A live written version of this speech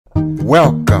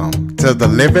Welcome to the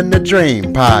Living the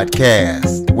Dream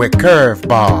podcast with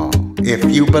Curveball. If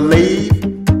you believe,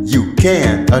 you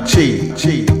can achieve.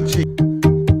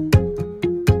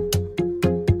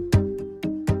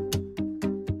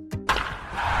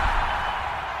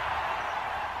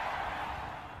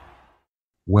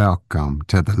 Welcome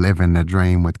to the Living the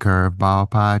Dream with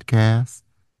Curveball podcast,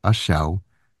 a show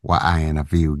where I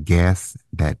interview guests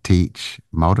that teach,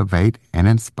 motivate, and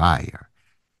inspire.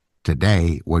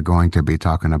 Today, we're going to be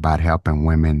talking about helping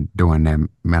women during their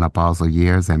menopausal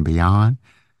years and beyond,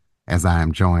 as I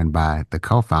am joined by the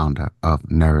co-founder of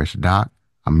NourishDoc,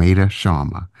 Amita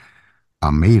Sharma.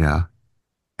 Amita,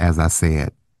 as I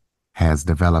said, has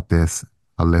developed this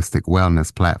holistic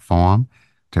wellness platform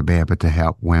to be able to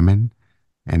help women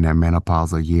in their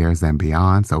menopausal years and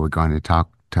beyond. So we're going to talk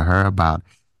to her about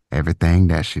everything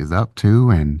that she's up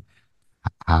to and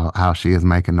how she is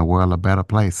making the world a better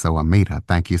place. So Amita,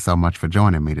 thank you so much for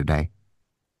joining me today.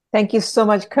 Thank you so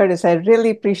much, Curtis. I really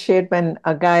appreciate when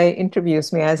a guy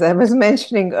interviews me, as I was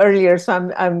mentioning earlier.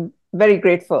 So I'm very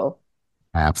grateful.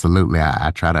 Absolutely.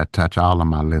 I try to touch all of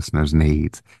my listeners'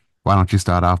 needs. Why don't you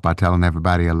start off by telling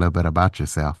everybody a little bit about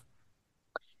yourself?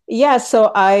 Yeah,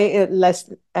 so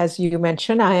as you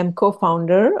mentioned, I am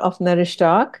co-founder of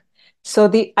NourishDoc. So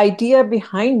the idea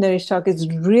behind NourishDoc is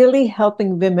really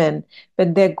helping women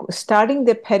when they're starting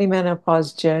their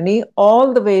perimenopause journey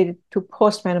all the way to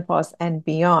postmenopause and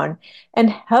beyond,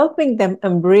 and helping them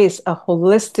embrace a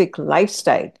holistic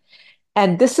lifestyle.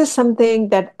 And this is something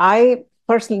that I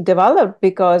personally developed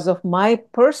because of my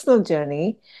personal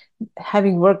journey,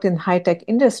 having worked in high-tech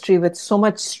industry with so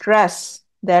much stress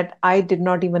that I did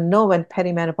not even know when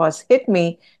perimenopause hit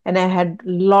me, and I had a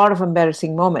lot of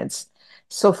embarrassing moments.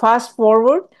 So fast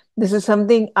forward, this is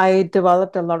something I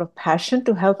developed a lot of passion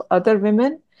to help other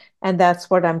women, and that's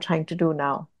what I'm trying to do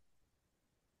now.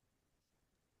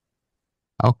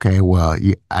 Okay, well,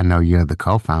 I know you're the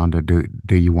co-founder.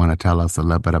 Do you want to tell us a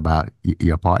little bit about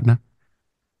your partner?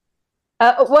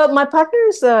 Well, my partner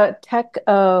is a tech,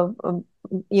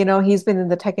 he's been in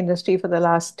the tech industry for the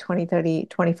last 20, 30,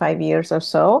 25 years or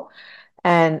so.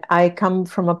 And I come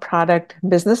from a product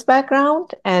business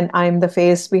background, and I'm the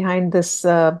face behind this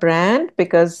brand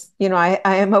because, I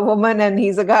am a woman and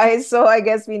he's a guy. So I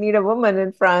guess we need a woman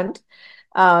in front.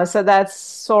 So that's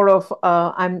sort of,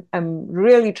 I'm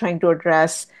really trying to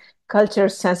address culture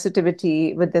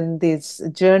sensitivity within this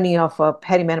journey of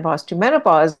perimenopause to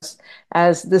menopause,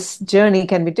 as this journey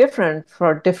can be different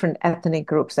for different ethnic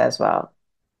groups as well.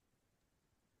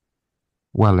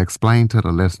 Well, explain to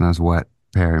the listeners what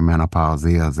perimenopause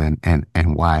is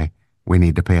and why we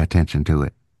need to pay attention to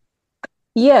it.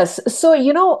 Yes.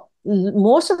 So,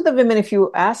 most of the women, if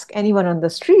you ask anyone on the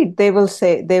street, they will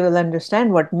say they will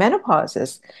understand what menopause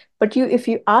is. But if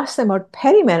you ask them about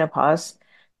perimenopause,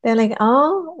 they're like,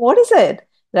 oh, what is it?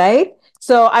 Right?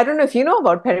 So I don't know if you know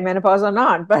about perimenopause or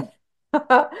not, but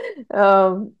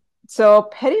um, so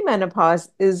perimenopause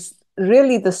is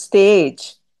really the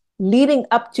stage leading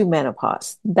up to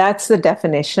menopause. That's the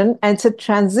definition. And it's a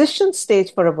transition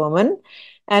stage for a woman,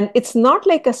 and it's not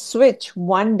like a switch.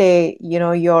 One day,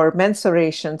 your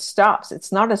menstruation stops.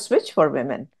 It's not a switch for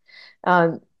women.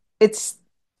 Uh, it's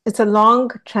it's a long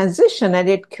transition, and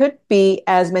it could be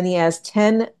as many as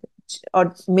 10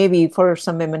 or maybe for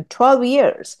some women 12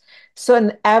 years. So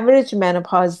an average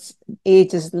menopause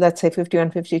age is, let's say, 51,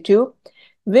 52.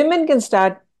 Women can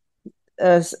start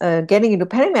getting into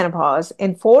perimenopause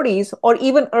in 40s or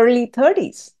even early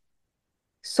 30s.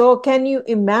 So, can you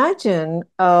imagine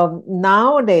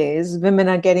nowadays women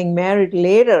are getting married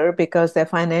later because they're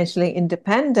financially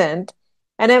independent?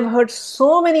 And I've heard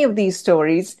so many of these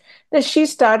stories that she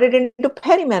started into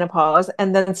perimenopause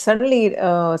and then suddenly,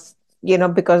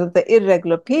 because of the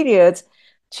irregular periods,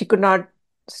 she could not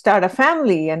start a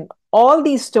family. And all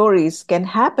these stories can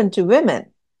happen to women.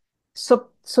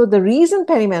 So the reason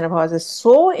perimenopause is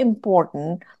so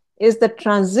important is the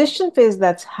transition phase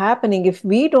that's happening. If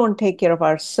we don't take care of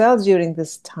ourselves during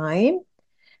this time,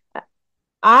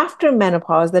 after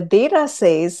menopause, the data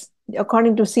says,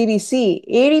 according to CDC,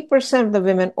 80% of the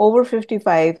women over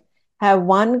 55 have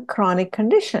one chronic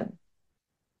condition.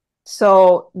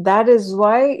 So that is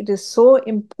why it is so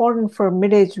important for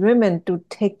mid-aged women to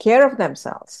take care of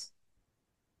themselves.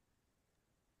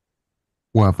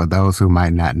 Well, for those who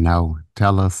might not know,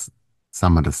 tell us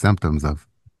some of the symptoms of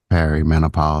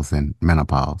perimenopause and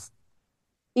menopause.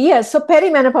 Yeah, so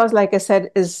perimenopause, like I said,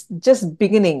 is just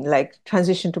beginning, like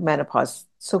transition to menopause.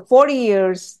 So 40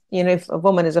 years, if a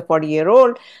woman is a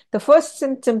 40-year-old, the first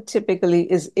symptom typically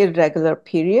is irregular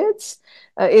periods,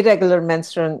 irregular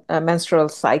menstrual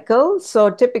cycle. So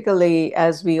typically,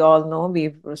 as we all know,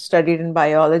 we've studied in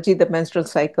biology, the menstrual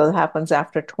cycle happens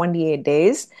after 28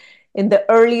 days. In the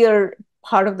earlier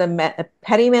part of the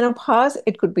perimenopause,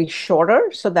 it could be shorter.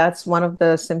 So that's one of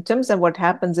the symptoms. And what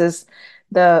happens is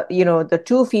the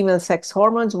two female sex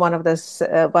hormones, one of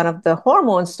the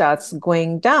hormones starts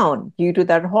going down. Due to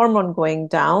that hormone going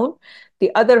down,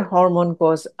 the other hormone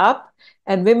goes up,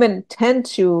 and women tend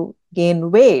to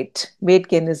gain weight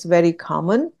gain is very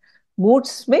common. Mood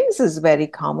swings is very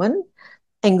common.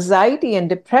 Anxiety and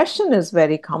depression is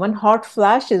very common. Hot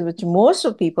flashes, which most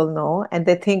of people know, and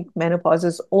they think menopause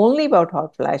is only about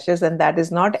hot flashes, and that is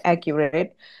not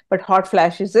accurate. But hot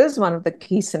flashes is one of the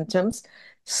key symptoms.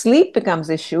 Sleep becomes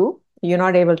issue. You're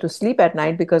not able to sleep at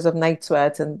night because of night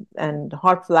sweats and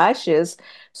hot flashes.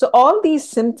 So all these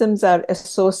symptoms are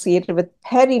associated with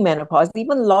perimenopause,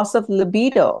 even loss of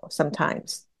libido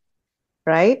sometimes,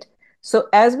 right? So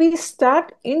as we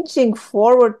start inching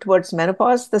forward towards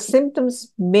menopause, the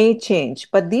symptoms may change,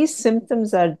 but these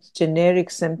symptoms are generic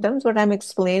symptoms, what I'm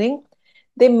explaining.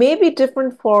 They may be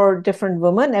different for different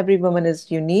women. Every woman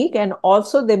is unique, and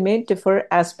also they may differ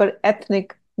as per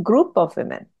ethnic group of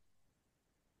women.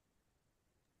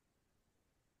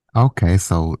 Okay,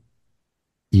 so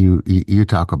you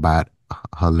talk about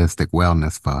holistic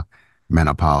wellness for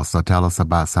menopause. So tell us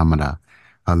about some of the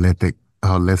holistic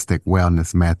holistic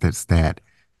wellness methods that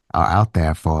are out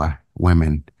there for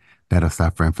women that are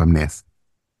suffering from this.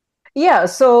 Yeah,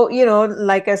 so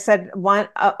like I said,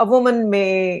 a woman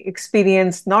may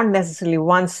experience not necessarily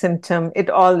one symptom. It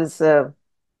all is a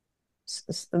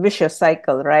vicious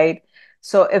cycle, right?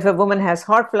 So if a woman has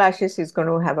hot flashes, she's going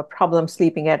to have a problem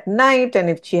sleeping at night. And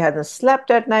if she hasn't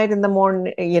slept at night in the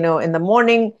morning, in the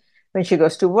morning when she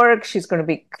goes to work, she's going to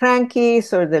be cranky.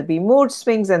 So there'll be mood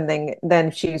swings, and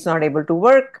then she's not able to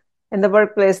work in the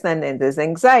workplace. Then there's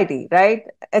anxiety, right?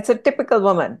 It's a typical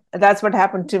woman. That's what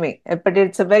happened to me, but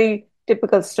it's a very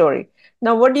typical story.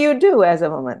 Now, what do you do as a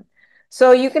woman?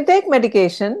 So you can take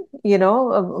medication,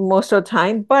 most of the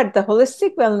time, but the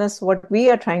holistic wellness, what we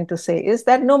are trying to say is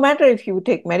that no matter if you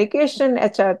take medication,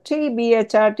 HRT,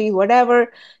 BHRT,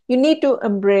 whatever, you need to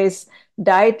embrace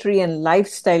dietary and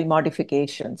lifestyle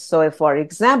modifications. So if, for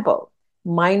example,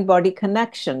 mind-body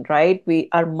connection, right?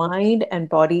 Our mind and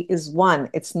body is one.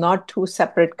 It's not two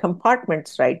separate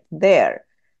compartments right there.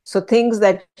 So things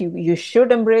that you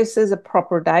should embrace is a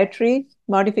proper dietary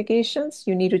modifications.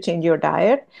 You need to change your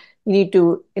diet. You need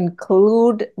to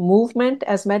include movement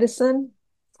as medicine,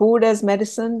 food as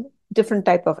medicine, different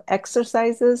type of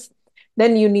exercises.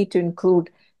 Then you need to include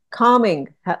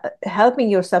calming, helping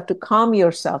yourself to calm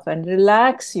yourself and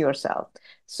relax yourself.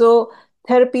 So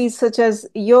therapies such as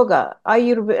yoga,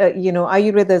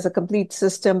 Ayurveda is a complete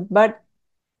system, but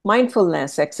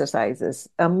mindfulness exercises,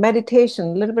 meditation,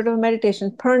 a little bit of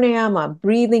meditation, pranayama,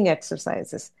 breathing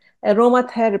exercises,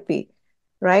 aromatherapy,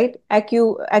 right?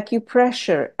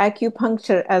 Acupressure,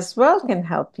 acupuncture as well can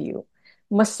help you.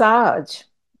 Massage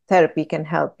therapy can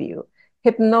help you.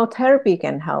 Hypnotherapy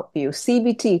can help you.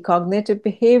 CBT, cognitive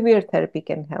behavior therapy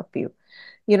can help you.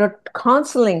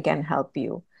 Counseling can help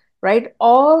you, right?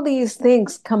 All these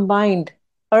things combined,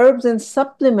 herbs and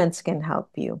supplements can help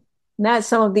you. Now,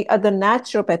 some of the other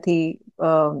naturopathy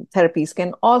therapies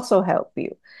can also help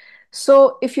you.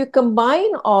 So if you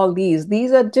combine all these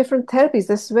are different therapies.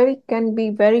 This very can be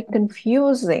very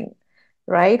confusing,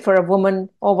 right? For a woman,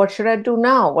 oh, what should I do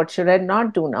now? What should I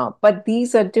not do now? But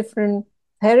these are different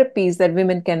therapies that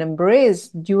women can embrace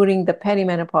during the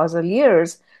perimenopausal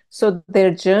years. So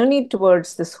their journey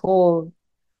towards this whole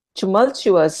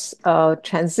tumultuous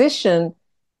transition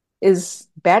is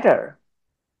better.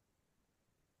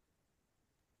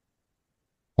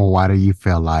 Or why do you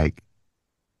feel like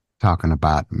talking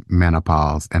about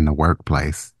menopause in the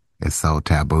workplace is so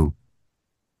taboo?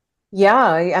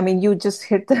 Yeah, I mean, you just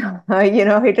hit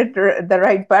the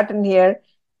right button here.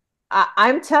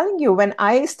 I'm telling you, when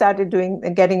I started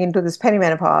getting into this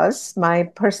perimenopause, my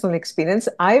personal experience,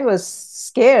 I was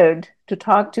scared to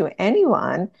talk to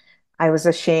anyone. I was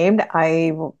ashamed.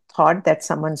 Thought that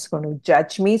someone's going to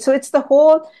judge me. So it's the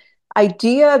whole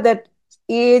idea that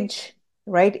age,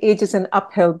 right? Age is an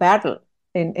uphill battle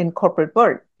in corporate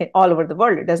world, all over the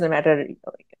world. It doesn't matter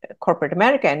corporate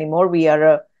America anymore. We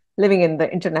are living in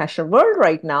the international world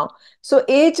right now. So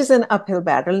age is an uphill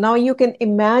battle. Now you can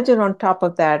imagine on top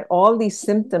of that all these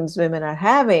symptoms women are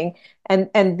having, and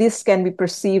this can be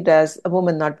perceived as a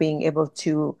woman not being able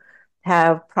to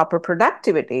have proper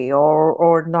productivity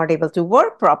or not able to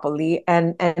work properly,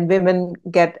 and women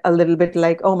get a little bit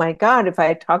like, oh my God, if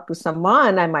I talk to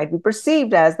someone, I might be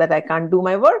perceived as that I can't do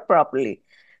my work properly.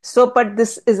 So but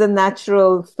this is a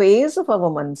natural phase of a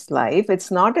woman's life, it's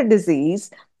not a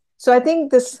disease. So I think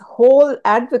this whole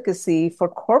advocacy for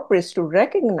corporates to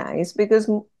recognize, because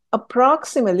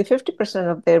approximately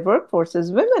 50% of their workforce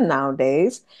is women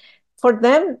nowadays, for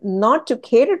them not to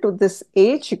cater to this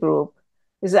age group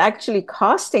is actually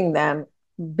costing them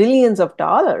billions of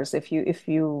dollars, if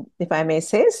I may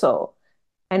say so.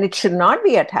 And it should not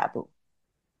be a taboo.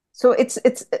 So it's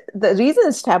the reason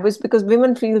it's taboo is because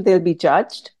women feel they'll be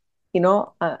judged,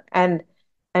 and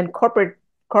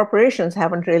corporations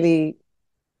haven't really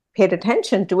paid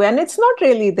attention to, and it's not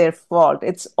really their fault.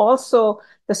 It's also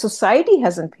the society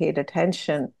hasn't paid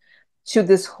attention to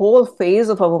this whole phase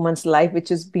of a woman's life,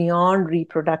 which is beyond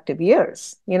reproductive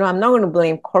years. I'm not going to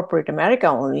blame corporate America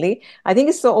only. I think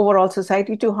it's the overall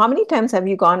society too. How many times have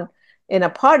you gone in a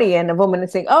party and a woman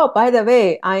is saying, "Oh, by the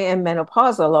way, I am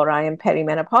menopausal or I am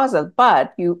perimenopausal,"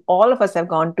 but all of us have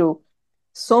gone to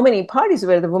so many parties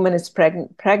where the woman is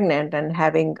pregnant and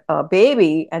having a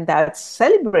baby, and that's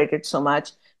celebrated so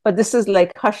much. But this is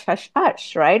like hush, hush,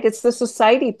 hush, right? It's the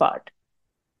society part.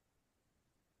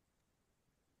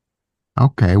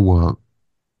 Okay, well,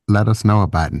 let us know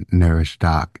about Nourish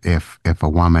Doc. If a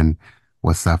woman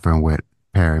was suffering with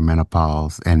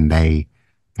perimenopause and they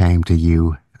came to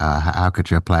you, how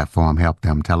could your platform help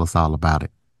them? Tell us all about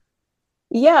it.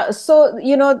 Yeah, so,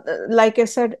 like I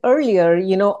said earlier,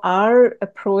 our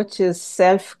approach is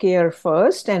self-care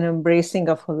first and embracing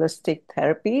of holistic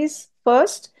therapies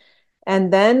first.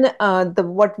 And then the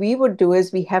what we would do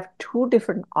is we have two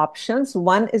different options.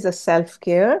 One is a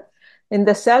self-care. In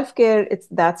the self-care,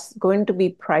 that's going to be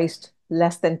priced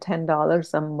less than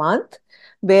 $10 a month,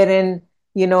 wherein,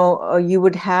 we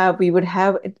would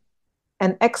have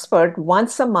an expert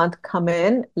once a month come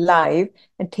in live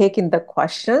and take in the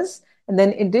questions. And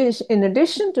then in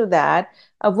addition to that,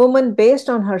 a woman based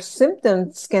on her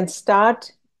symptoms can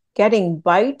start getting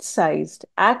bite-sized,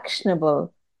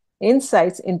 actionable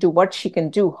insights into what she can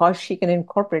do, how she can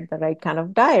incorporate the right kind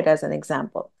of diet, as an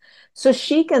example. So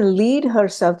she can lead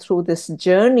herself through this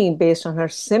journey based on her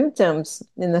symptoms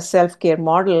in the self-care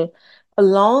model,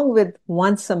 along with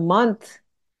once a month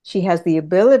she has the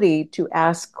ability to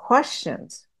ask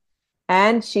questions,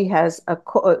 and she has a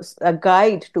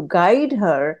guide to guide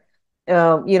her,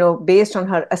 based on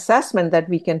her assessment that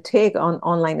we can take on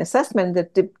online assessment,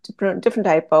 the different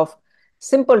type of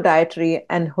simple dietary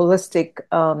and holistic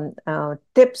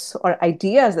tips or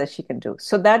ideas that she can do.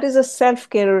 So that is a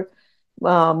self-care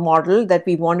model that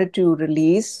we wanted to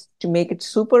release to make it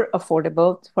super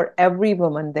affordable for every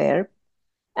woman there.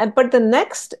 And but the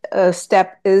next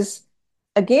step is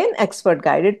again expert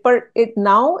guided, but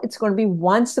it's going to be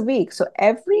once a week. So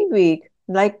every week,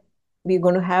 like, we're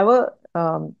going to have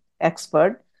a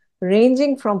expert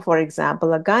ranging from, for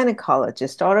example, a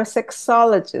gynecologist or a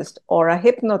sexologist or a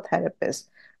hypnotherapist,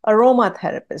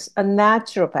 aromatherapist, a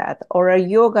naturopath or a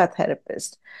yoga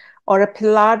therapist or a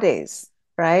Pilates,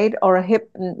 right? Or a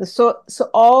hip. So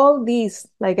all these,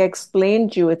 like I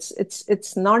explained you,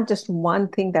 it's not just one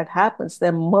thing that happens. There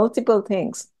are multiple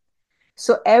things.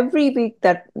 So every week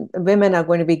that women are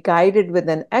going to be guided with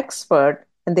an expert,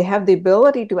 and they have the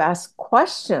ability to ask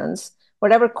questions,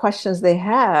 whatever questions they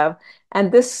have.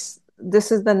 And this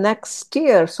is the next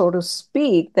tier, so to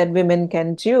speak, that women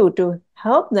can do to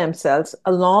help themselves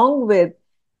along with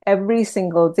every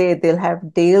single day. They'll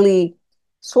have daily,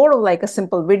 sort of like a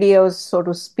simple videos, so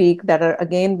to speak, that are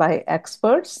again by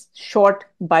experts, short,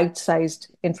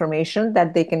 bite-sized information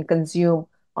that they can consume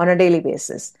on a daily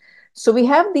basis. So we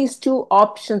have these two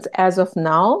options as of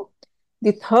now.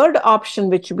 The third option,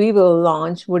 which we will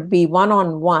launch, would be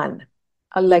one-on-one,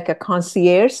 like a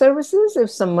concierge services. If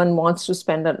someone wants to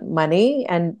spend money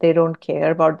and they don't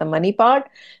care about the money part,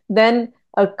 then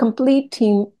a complete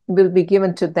team will be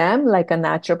given to them, like a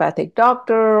naturopathic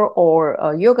doctor or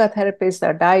a yoga therapist,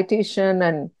 a dietitian,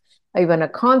 and even a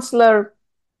counselor,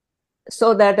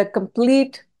 so that a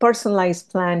complete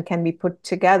personalized plan can be put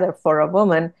together for a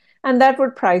woman, and that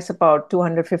would price about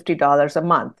 $250 a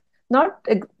month.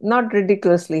 Not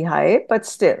ridiculously high, but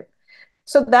still.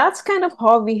 So that's kind of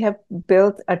how we have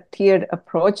built a tiered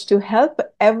approach to help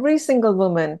every single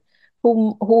woman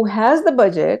who has the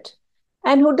budget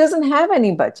and who doesn't have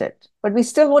any budget, but we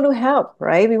still want to help,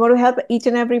 right? We want to help each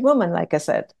and every woman, like I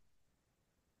said.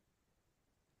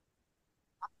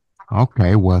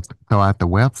 Okay, well, throw out the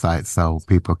website so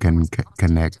people can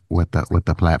connect with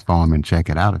the platform and check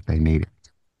it out if they need it.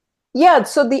 Yeah,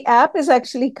 so the app is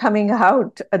actually coming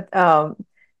out.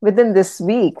 within this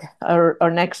week or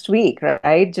next week,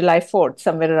 right? July 4th,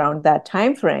 somewhere around that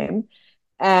time frame.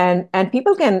 And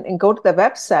people can go to the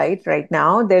website right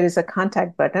now. There is a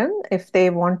contact button if they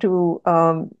want to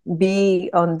be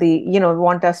on the,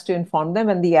 want us to inform them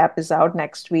when the app is out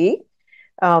next week.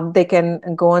 They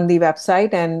can go on the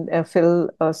website and fill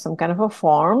some kind of a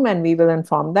form, and we will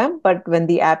inform them. But when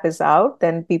the app is out,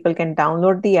 then people can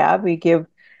download the app. We give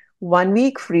 1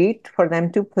 week free for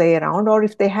them to play around. Or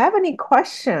if they have any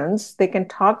questions, they can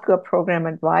talk to a program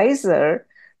advisor.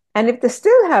 And if they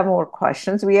still have more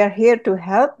questions, we are here to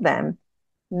help them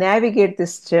navigate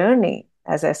this journey,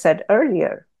 as I said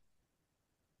earlier.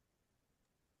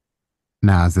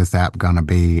 Now, is this app going to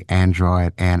be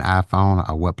Android and iPhone,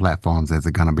 or what platforms is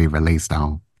it going to be released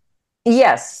on?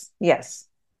 Yes, yes.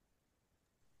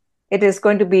 It is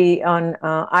going to be on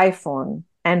iPhone.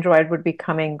 Android would be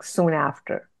coming soon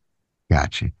after.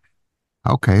 Gotcha.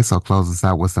 Okay, so close us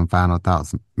out with some final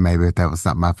thoughts. Maybe if there was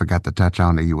something I forgot to touch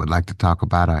on that you would like to talk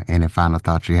about, or any final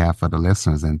thoughts you have for the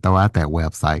listeners, and throw out that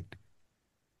website.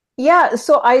 Yeah,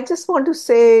 so I just want to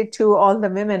say to all the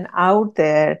women out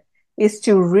there is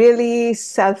to really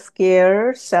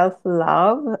self-care,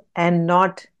 self-love, and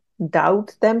not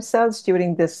doubt themselves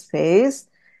during this phase,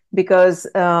 because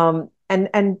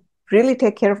and really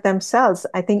take care of themselves.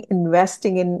 I think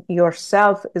investing in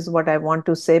yourself is what I want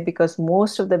to say, because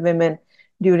most of the women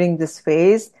during this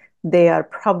phase, they are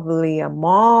probably a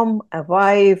mom, a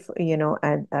wife,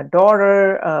 a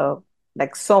daughter,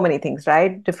 like so many things,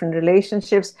 right? Different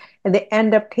relationships, and they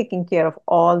end up taking care of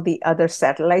all the other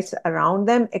satellites around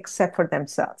them except for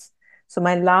themselves. So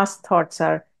my last thoughts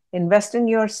are: invest in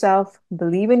yourself,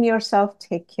 believe in yourself,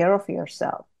 take care of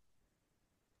yourself.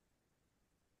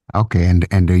 Okay,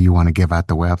 and do you want to give out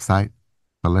the website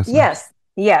for listeners? Yes,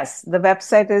 yes. The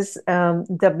website is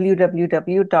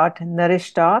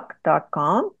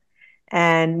www.nourishdoc.com.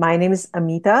 And my name is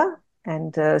Amita.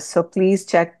 And so please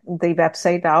check the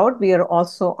website out. We are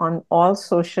also on all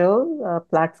social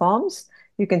platforms.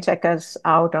 You can check us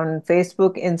out on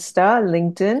Facebook, Insta,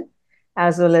 LinkedIn,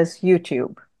 as well as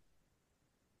YouTube.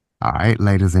 All right,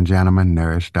 ladies and gentlemen,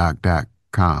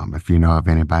 NourishDoc.com. If you know of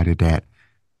anybody that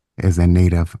is in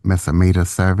need of Miss Amita's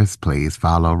service, please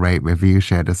follow, rate, review,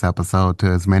 share this episode to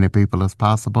as many people as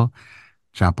possible.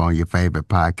 Jump on your favorite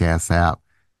podcast app.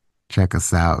 Check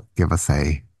us out. Give us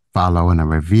a follow and a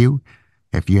review.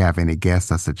 If you have any guest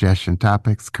or suggestion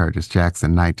topics, Curtis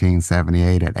Jackson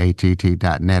 1978 at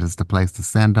att.net is the place to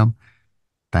send them.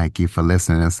 Thank you for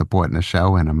listening and supporting the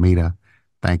show. And Amita,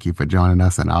 thank you for joining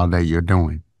us and all that you're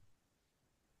doing.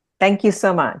 Thank you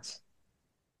so much.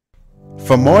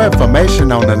 For more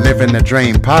information on the Living the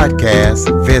Dream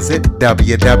podcast, visit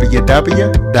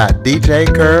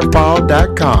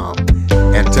www.djcurveball.com.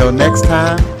 Until next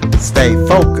time, stay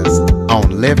focused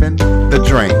on living the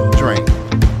dream.